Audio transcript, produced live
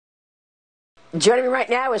Joining me right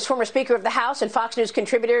now is former Speaker of the House and Fox News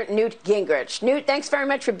contributor Newt Gingrich. Newt, thanks very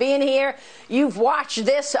much for being here. You've watched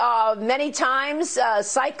this many times,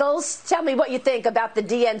 cycles. Tell me what you think about the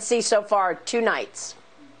DNC so far, 2 nights.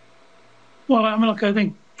 Well, I mean, look, I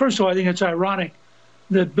think, first of all, I think it's ironic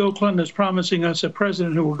that Bill Clinton is promising us a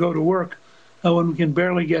president who will go to work when we can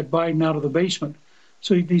barely get Biden out of the basement.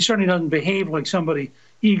 So he certainly doesn't behave like somebody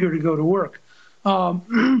eager to go to work.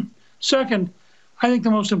 Second, I think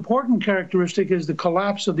the most important characteristic is the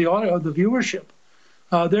collapse of the viewership.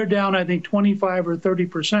 They're down, I think, 25 or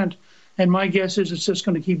 30%. And my guess is it's just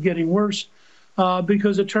going to keep getting worse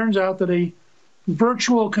because it turns out that a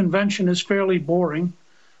virtual convention is fairly boring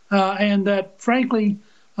and that, frankly,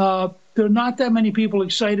 there are not that many people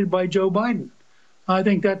excited by Joe Biden. I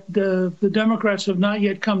think that the Democrats have not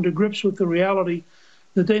yet come to grips with the reality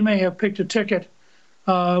that they may have picked a ticket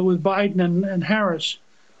with Biden and Harris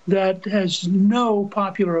that has no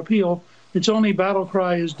popular appeal. Its only battle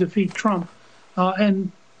cry is defeat Trump.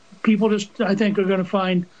 And people just, I think, are going to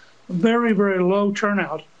find very, very low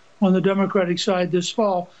turnout on the Democratic side this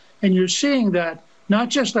fall. And you're seeing that not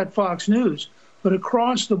just at Fox News, but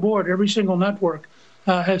across the board. Every single network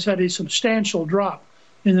has had a substantial drop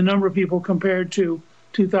in the number of people compared to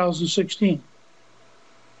 2016.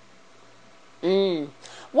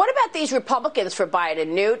 What about these Republicans for Biden,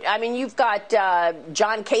 Newt? I mean, you've got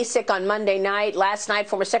John Kasich on Monday night. Last night,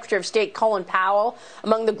 former Secretary of State Colin Powell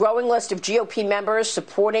among the growing list of GOP members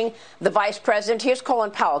supporting the vice president. Here's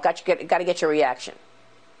Colin Powell. Got to get your reaction.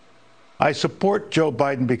 I support Joe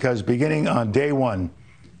Biden because beginning on day one,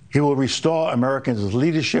 he will restore Americans'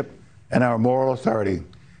 leadership and our moral authority.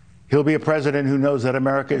 He'll be a president who knows that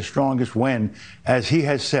America is strongest when, as he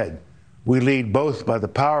has said, we lead both by the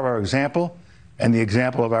power of our example and the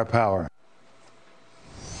example of our power.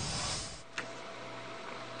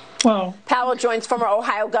 Well, Powell joins former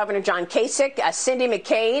Ohio Governor John Kasich. Cindy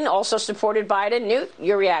McCain also supported Biden. Newt,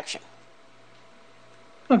 your reaction?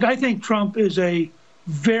 Look, I think Trump is a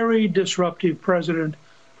very disruptive president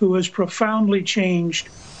who has profoundly changed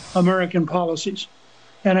American policies.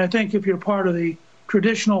 And I think if you're part of the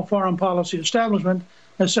traditional foreign policy establishment,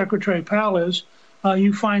 as Secretary Powell is,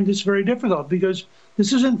 you find this very difficult because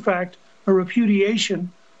this is, in fact, a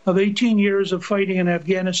repudiation of 18 years of fighting in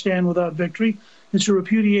Afghanistan without victory. It's a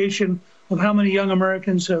repudiation of how many young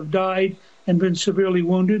Americans have died and been severely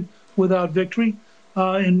wounded without victory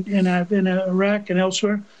in Iraq and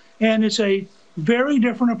elsewhere. And it's a very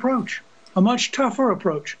different approach, a much tougher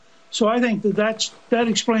approach. So I think that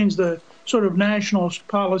explains the sort of national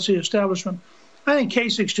policy establishment. I think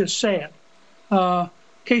Kasich's just sad.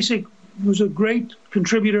 Kasich was a great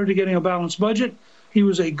contributor to getting a balanced budget. He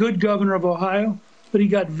was a good governor of Ohio, but he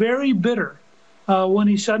got very bitter when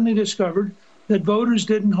he suddenly discovered that voters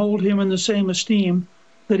didn't hold him in the same esteem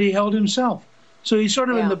that he held himself. So he's sort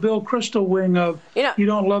of in the Bill Kristol wing of, you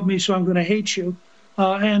don't love me, so I'm going to hate you.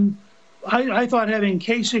 And I thought having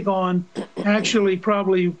Kasich on actually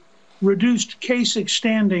probably reduced Kasich's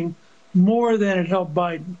standing more than it helped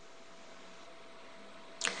Biden.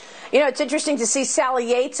 You know, it's interesting to see Sally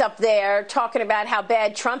Yates up there talking about how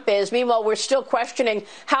bad Trump is. Meanwhile, we're still questioning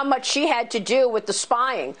how much she had to do with the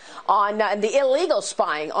spying on the illegal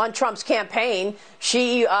spying on Trump's campaign.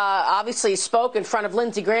 She obviously spoke in front of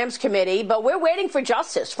Lindsey Graham's committee, but we're waiting for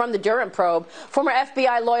justice from the Durham probe. Former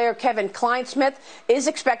FBI lawyer Kevin Kleinsmith is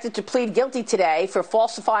expected to plead guilty today for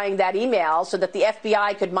falsifying that email so that the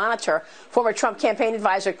FBI could monitor former Trump campaign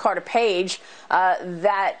advisor Carter Page.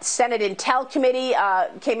 That Senate Intel Committee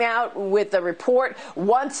came out with a report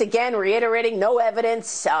once again reiterating no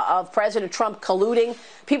evidence of President Trump colluding.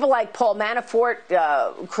 People like Paul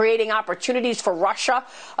Manafort creating opportunities for Russia,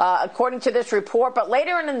 according to this report. But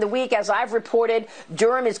later in the week, as I've reported,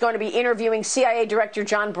 Durham is going to be interviewing CIA Director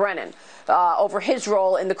John Brennan over his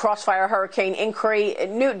role in the Crossfire Hurricane inquiry.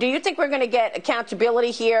 Newt, do you think we're going to get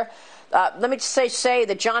accountability here? Let me just say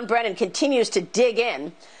that John Brennan continues to dig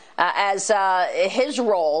in as his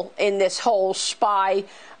role in this whole spy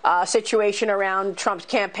situation around Trump's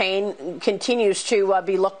campaign continues to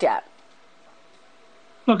be looked at.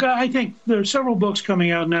 Look, I think there are several books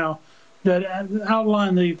coming out now that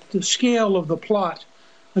outline the scale of the plot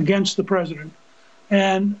against the president.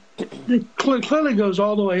 And it clearly goes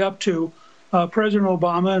all the way up to President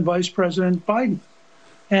Obama and Vice President Biden.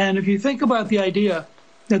 And if you think about the idea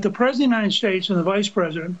that the President of the United States and the Vice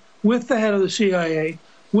President, with the head of the CIA,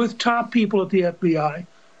 with top people at the FBI,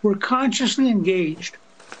 were consciously engaged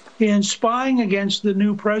in spying against the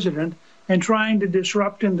new president and trying to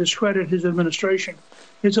disrupt and discredit his administration.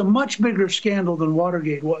 It's a much bigger scandal than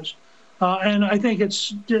Watergate was. And I think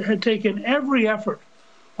it had taken every effort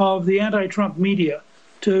of the anti-Trump media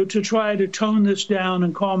to try to tone this down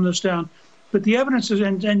and calm this down. But the evidence is,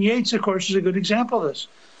 and Yates, of course, is a good example of this.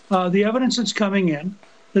 The evidence that's coming in,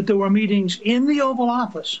 that there were meetings in the Oval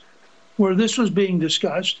Office where this was being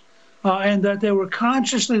discussed, and that they were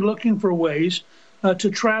consciously looking for ways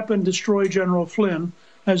to trap and destroy General Flynn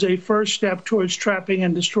as a first step towards trapping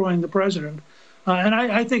and destroying the president. And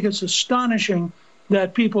I think it's astonishing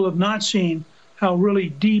that people have not seen how really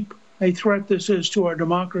deep a threat this is to our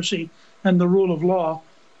democracy and the rule of law.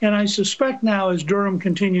 And I suspect now, as Durham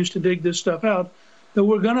continues to dig this stuff out, that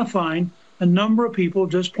we're going to find a number of people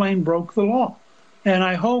just plain broke the law. And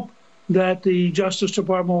I hope that the Justice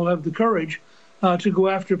Department will have the courage to go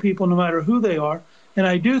after people no matter who they are. And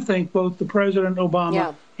I do think both the President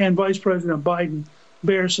Obama and Vice President Biden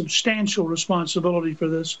bear substantial responsibility for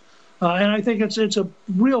this. And I think it's a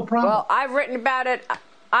real problem. Well, I've written about it.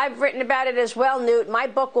 I've written about it as well, Newt. My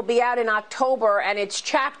book will be out in October, and it's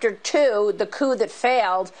Chapter 2, The Coup That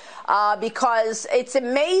Failed, because it's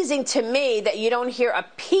amazing to me that you don't hear a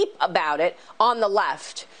peep about it on the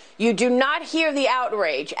left. You do not hear the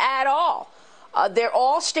outrage at all. They're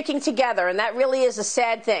all sticking together, and that really is a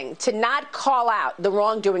sad thing, to not call out the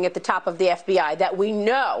wrongdoing at the top of the FBI that we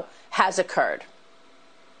know has occurred.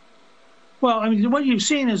 Well, I mean, what you've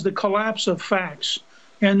seen is the collapse of facts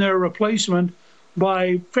and their replacement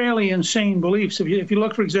by fairly insane beliefs. If you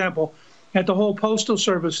look, for example, at the whole Postal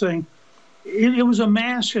Service thing, it was a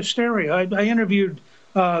mass hysteria. I interviewed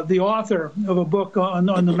the author of a book on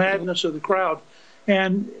the madness of the crowd,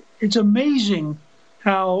 and it's amazing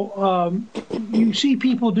how you see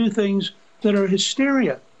people do things that are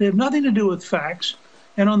hysteria. They have nothing to do with facts.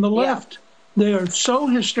 And on the left, they are so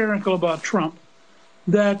hysterical about Trump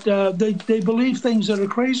that they believe things that are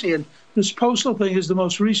crazy. And this postal thing is the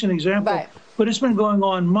most recent example. Right. But it's been going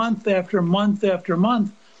on month after month after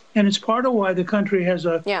month. And it's part of why the country has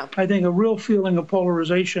I think, a real feeling of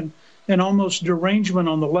polarization and almost derangement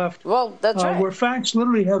on the left. Well, that's right. Where facts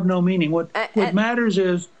literally have no meaning. What matters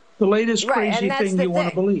is the latest crazy thing you want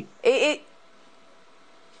to believe. It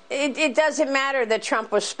doesn't matter that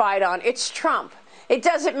Trump was spied on. It's Trump. It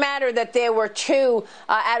doesn't matter that there were 2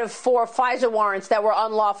 out of 4 FISA warrants that were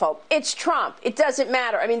unlawful. It's Trump. It doesn't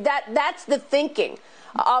matter. I mean, that's the thinking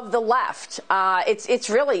of the left. It's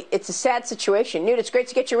a sad situation. Newt, it's great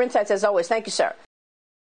to get your insights as always. Thank you, sir.